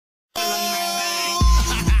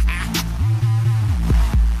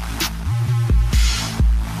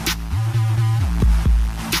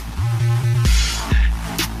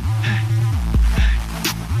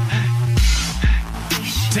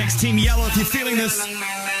Team Yellow, if you're feeling this.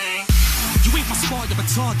 You ain't my spar, you're a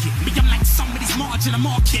target. Me, I'm like somebody's margin in the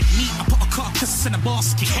market. Me, I put a carcass in a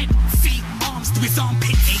basket. Head, feet, arms to his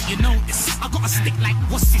armpit. Ain't you notice? I got a stick like,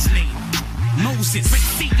 what's his name? Moses. Red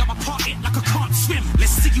Sea, I'm a part it like I can't swim.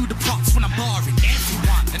 Let's see you the parts when I'm barring.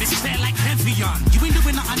 Everyone, and it's clear like Hevion. You ain't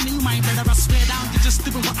doing nothing new, my brother. I swear down, you're just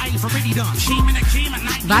doing what I've already done. Came in a game at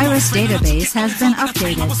night. Virus database has been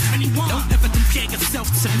updated. Don't ever compare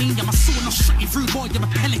yourself to me. I'm a sword, I'll shut you through, boy. I'm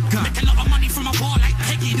a pellet gun. Make a lot of money from a war like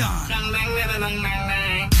Peggy done.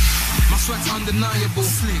 My sweat's undeniable.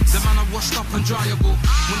 The man I washed up and dryable.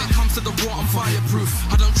 When it comes to the war, I'm fireproof.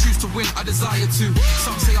 I don't choose to win, I desire to.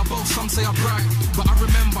 Some say I boast, some say I brag. But I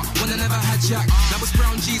remember when I never had jack. That was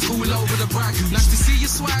brown G's all over the brag. Nice to see you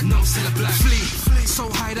swag, no still a black. Flee,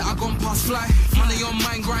 so high that I gone past fly. Money on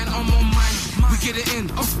mine, grind, I'm on mine. We get it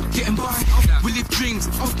in, getting by. We live dreams,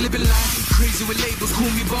 living life. Crazy with labels,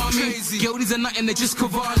 call me barmy. Yo, these are nothing, they're just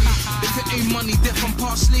Cavalli. If it ain't money, death I'm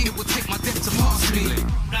parsley. It will take my death to pass me.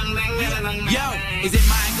 Yo, is it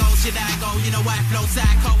my goal? Should I go? You know I flow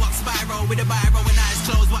psycho up spiral with a biro and eyes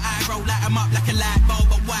closed. What I roll, light 'em up like a light bulb.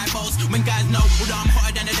 But why balls? When guys know, although I'm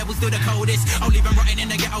hotter than the devil, still the coldest. I'll leave 'em rotting in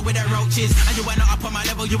the ghetto with the roaches. And you are not up on my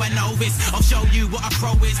level, you a novice. I'll show you what a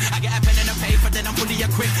pro is. I get a pen and a paper, then I'm fully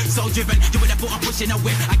equipped. So driven, you would have thought I'm pushing a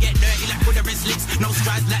whip. I get dirty like with the wristlets. No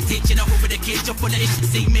strides like teaching a hoop with the kids. You're full of this shit,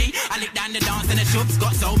 see me? I lick down the dance and the shops.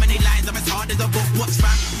 Got so many lines, I'm as hard as a book. What's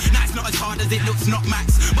fam? Nah, it's not as hard as it looks, not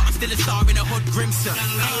max. But I'm still a star in the hood, Grimson.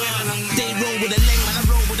 They roll with a lane, man, I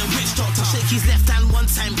roll with a rich doctor. Shake his left hand one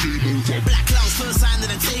time. Black clouds first sign of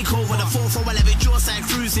the takeover. The 4-4-11 jaw side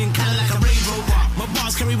cruising, kinda like a Range Rover. My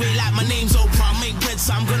bars carry weight like my name's Oprah. Make bread,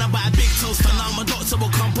 so I'm gonna buy a big toaster. Now my doctor will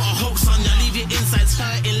come put a hoax on ya. Leave your insides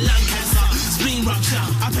hurting, lung cancer, spleen rupture.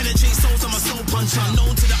 I penetrate souls, I'm a soul puncher.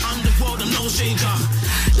 Known to the underworld, I'm no stranger.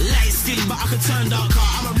 Light skin, but I can turn darker.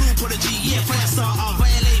 I'm a real prodigy, yeah, fire starter.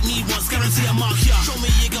 Violate me once, guarantee I mark ya. Show me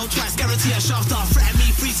your girl twice, guarantee a shafter. Threaten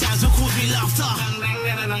me 3 times, will cause me laughter.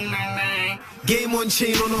 Game on,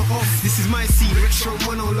 chain on or off. This is my scene, retro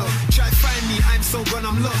monologue. Try find me, I'm so gone,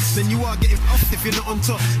 I'm lost. Then you are getting off if you're not on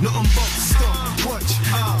top, not on box. Stop, watch,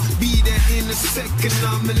 I'll be there in a second.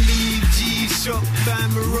 I'ma leave G-Shock,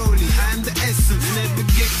 Bamaroli. I'm the essence, never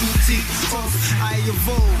get me ticked off. I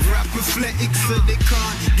evolve, rap athletic so they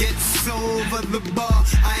can't get over the bar.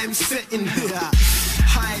 I am setting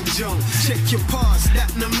high jump, check your past,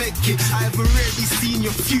 that no make it. I've already seen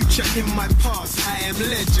your future in my past. I am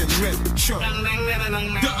legend, retro.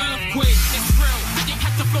 The earthquake, it's real. I ain't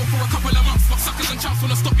had to flow for a couple of months, but suckers and chumps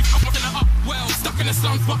wanna stop me from walking it up. Well, stuck in the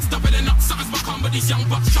slums, bucks doubling up. Something's become with these young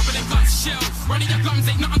bucks, shoveling guns, shells. Running your gums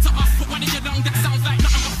ain't nothing to us, but one in your lung that sounds like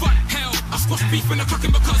nothing but fun. Hell, I squash beef when I'm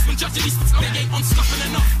cooking because when judging these they ain't on scuffing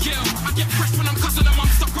enough. Yeah, I get fresh when I'm cussing them,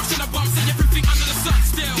 I'm stuck brushing the bums, say everything under the sun.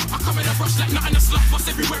 Still, I come in a rush like nothing to sluff, bust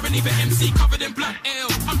everywhere and even MC covered in blood.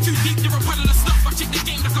 Ill, I'm too deep, you're a puddle of stuff. I check the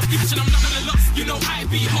game like I'm bitch and I'm not gonna lost. You know I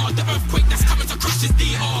be hard, the earthquake that's coming to crush this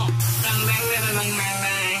DR.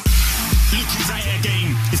 Look who's out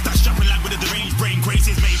again. It's that strapping lad with a deranged brain.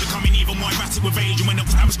 Crazy is made, becoming even more erratic with age. And when the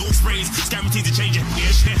flowers all sprays, it's guaranteed to change it.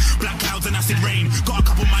 Yeah, black clouds and acid rain. Got a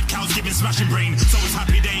couple mad cows giving smashing brain. So it's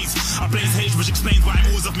happy days. I blaze hate, which explains why I'm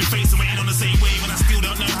always off my face and waiting on the same wave. And I still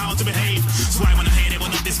don't know how to behave. That's why when I hear they will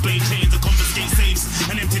not display chains and confiscate safes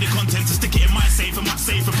and empty the contents to stick it in my safe, a much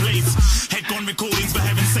safer place. Head gone recordings for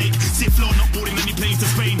heaven's sake. See a floor not boarding any planes to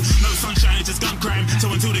Spain. No sunshine, it's just gun crime. So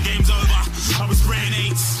until the game's over, I was spraying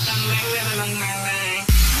eights.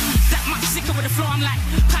 That much sicker with the flow, I'm like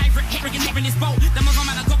pirate herring in his boat. Them other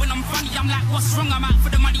man are going, I'm funny, I'm like, what's wrong? I'm out for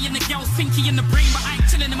the money and the girls, thinky in the brain, but I ain't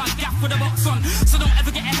chilling in my gaff with a box on. So don't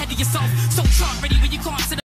ever get ahead of yourself. So truck,